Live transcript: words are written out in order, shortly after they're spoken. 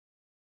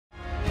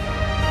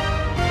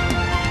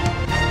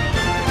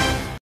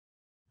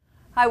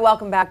Hi,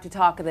 welcome back to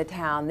Talk of the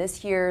Town.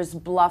 This year's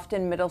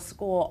Bluffton Middle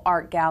School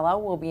Art Gala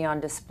will be on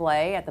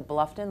display at the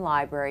Bluffton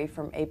Library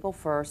from April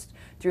 1st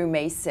through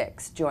May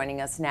 6th. Joining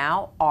us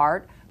now,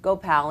 Art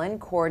Gopalan,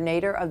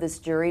 coordinator of this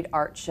juried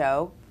art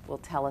show, will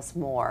tell us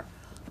more.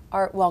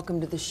 Art, welcome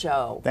to the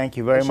show. Thank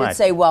you very much. I should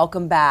say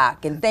welcome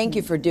back, and thank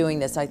you for doing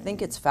this. I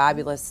think it's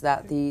fabulous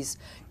that these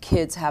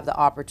kids have the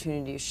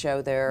opportunity to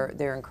show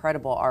their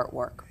incredible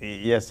artwork.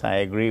 Yes, I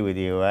agree with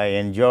you. I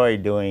enjoy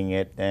doing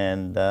it,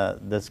 and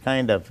this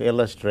kind of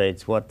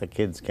illustrates what the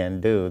kids can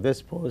do.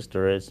 This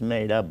poster is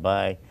made up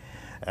by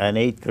an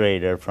 8th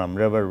grader from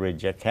River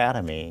Ridge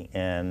Academy,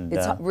 and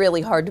it's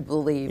really hard to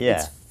believe. Yeah.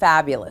 It's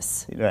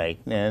fabulous. Right,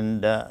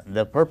 and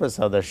the purpose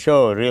of the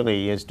show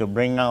really is to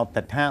bring out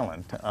the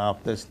talent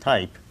of this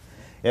type,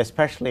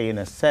 especially in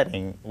a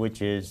setting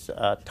which is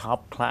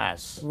top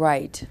class.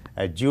 Right.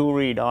 A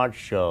juried art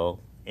show,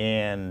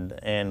 and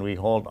we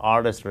hold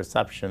artist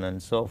reception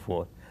and so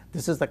forth.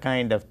 This is the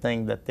kind of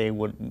thing that they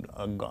would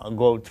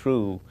go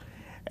through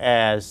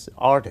as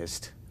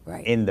artists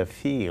Right. in the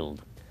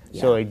field.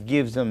 Yeah. So it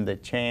gives them the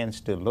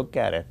chance to look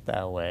at it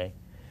that way.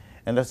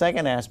 And the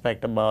second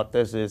aspect about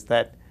this is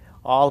that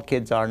all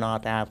kids are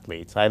not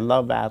athletes. I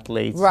love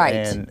athletes, Right.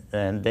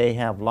 and they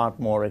have a lot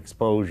more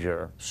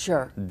exposure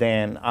Sure.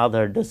 than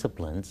other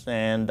disciplines.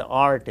 And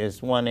art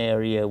is one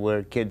area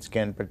where kids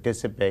can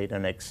participate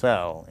and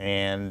excel.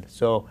 And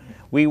so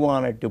we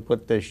wanted to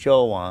put this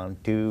show on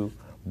to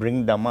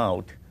bring them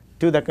out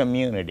to the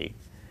community.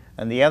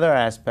 And the other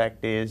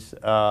aspect is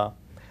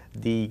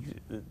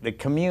the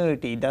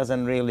community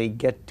doesn't really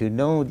get to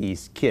know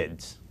these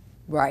kids.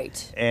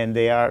 Right. And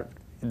they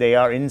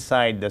are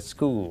inside the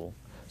school.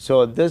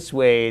 So this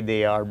way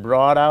they are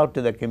brought out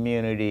to the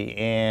community,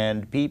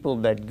 and people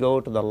that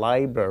go to the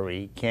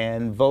library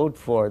can vote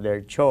for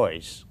their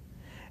choice.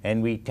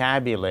 And we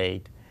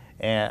tabulate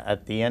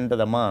at the end of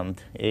the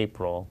month,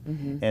 April,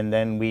 and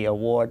then we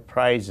award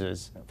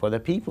prizes for the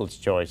People's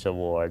Choice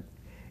Award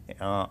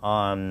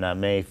on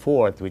May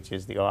 4th, which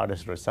is the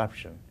artist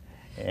reception.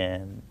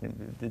 And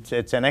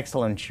it's an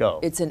excellent show.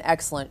 It's an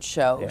excellent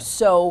show. Yeah.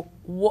 So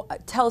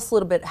tell us a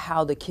little bit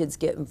how the kids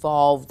get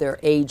involved, their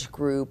age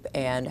group,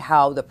 and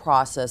how the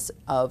process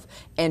of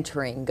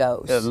entering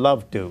goes. I'd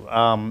love to.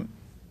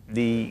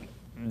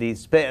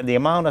 The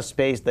amount of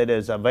space that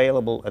is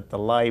available at the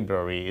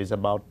library is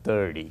about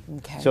 30.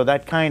 Okay. So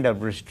that kind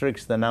of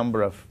restricts the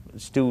number of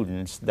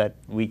students that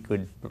we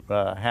could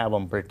have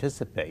them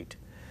participate.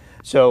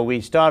 So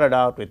we started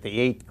out with the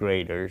 8th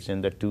graders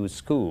in the 2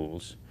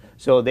 schools.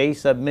 So they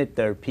submit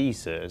their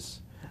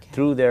pieces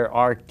through their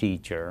art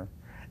teacher,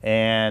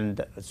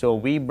 and so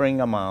we bring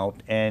them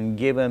out and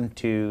give them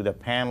to the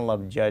panel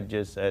of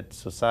judges at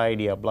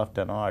Society of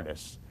Bluffton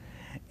Artists.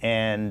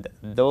 And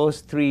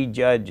those 3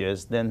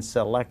 judges then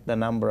select the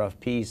number of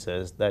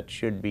pieces that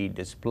should be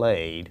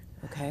displayed.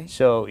 Okay.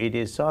 So it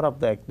is sort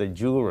of like the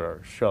juror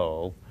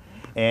show.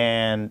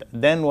 And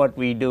then what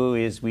we do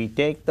is we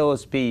take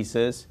those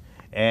pieces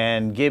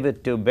and give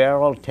it to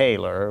Beryl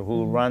Taylor,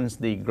 who runs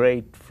the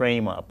great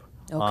frame-up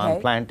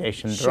on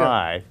Plantation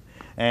Drive,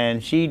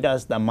 and she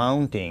does the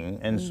mounting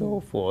and so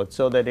forth,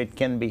 so that it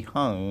can be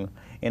hung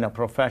in a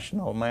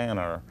professional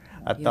manner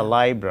at the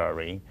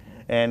library.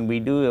 And we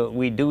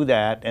do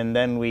that, and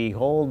then we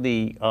hold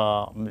the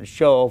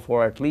show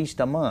for at least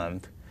a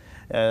month,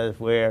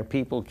 where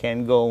people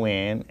can go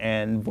in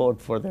and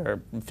vote for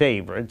their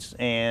favorites,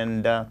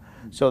 and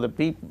so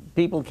the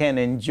people can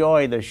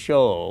enjoy the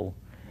show.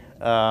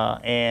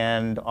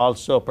 And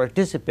also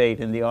participate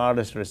in the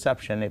artist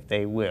reception if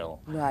they will,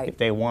 if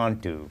they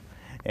want to.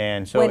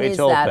 And so it's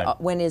open.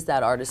 When is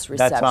that artist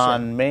reception? That's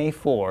on May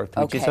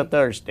 4th, which is a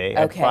Thursday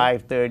at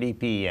 5:30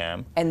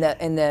 p.m. And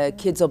the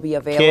kids will be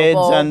available?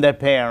 Kids and the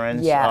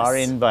parents are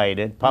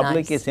invited.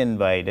 Public is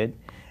invited.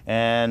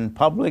 And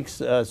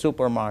Publix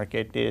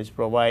Supermarket is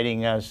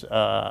providing us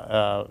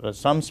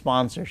some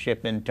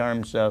sponsorship in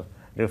terms of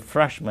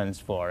refreshments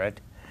for it.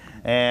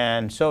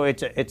 And so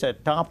it's a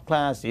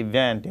top-class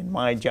event in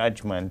my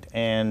judgment,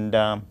 and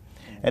I'm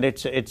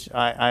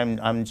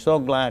so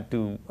glad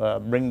to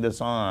bring this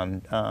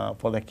on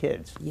for the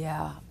kids.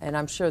 Yeah, and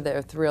I'm sure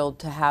they're thrilled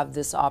to have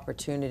this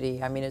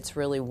opportunity. I mean, it's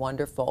really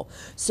wonderful.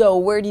 So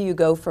where do you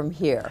go from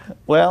here?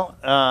 Well,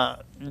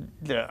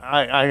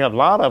 I have a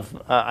lot of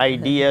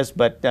ideas,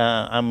 but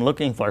I'm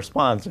looking for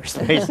sponsors,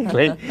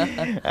 basically.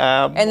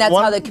 And that's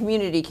how the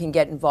community can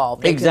get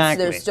involved.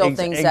 Exactly. There's still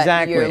things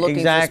that you're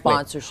looking for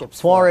sponsorships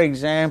for. For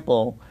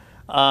example,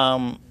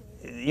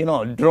 you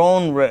know,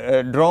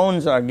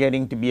 drones are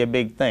getting to be a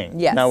big thing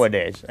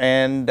nowadays,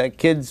 and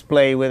kids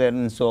play with it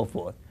and so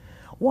forth.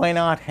 Why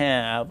not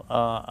have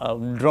a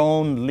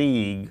drone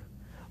league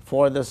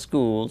for the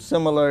school,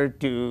 similar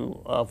to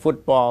a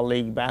football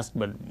league,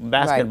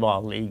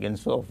 basketball league, and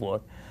so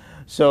forth?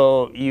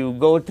 So you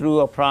go through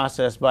a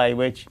process by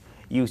which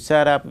you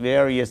set up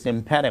various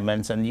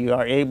impediments, and you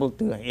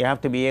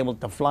have to be able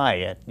to fly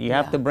it. You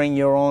have to bring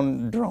your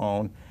own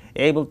drone,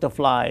 able to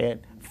fly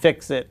it,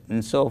 fix it,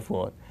 and so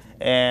forth.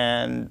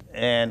 And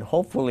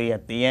hopefully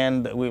at the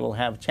end we will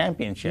have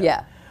championship.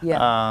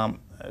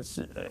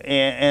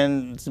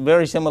 and it's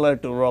very similar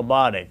to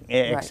robotic,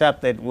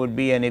 except it would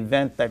be an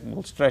event that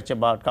will stretch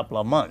about a couple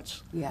of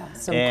months. Yeah,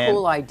 some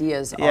cool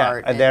ideas,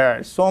 Art. There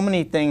are so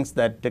many things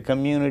that the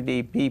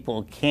community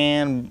people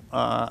can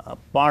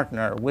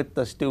partner with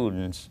the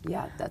students.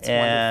 Yeah, that's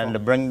and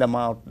wonderful. bring them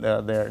out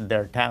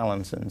their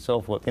talents and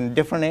so forth in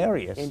different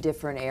areas. In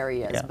different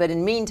areas. Yeah. But in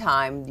the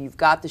meantime, you've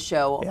got the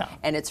show, Yeah.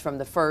 and it's from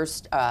the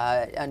 1st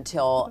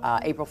until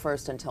April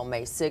 1st until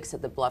May 6th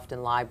at the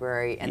Bluffton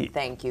Library. And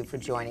thank you for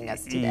joining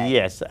us today.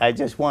 Yes, I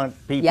just want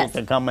people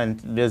to come and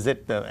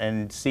visit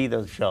and see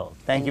the show.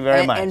 Thank you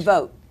very much. And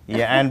vote.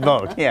 Yeah, and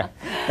vote. Yeah.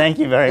 Thank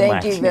you very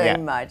much. Thank you very Yeah.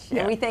 much. Yeah.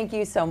 And we thank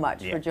you so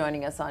much for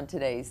joining us on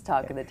today's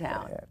Talk of the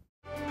Town.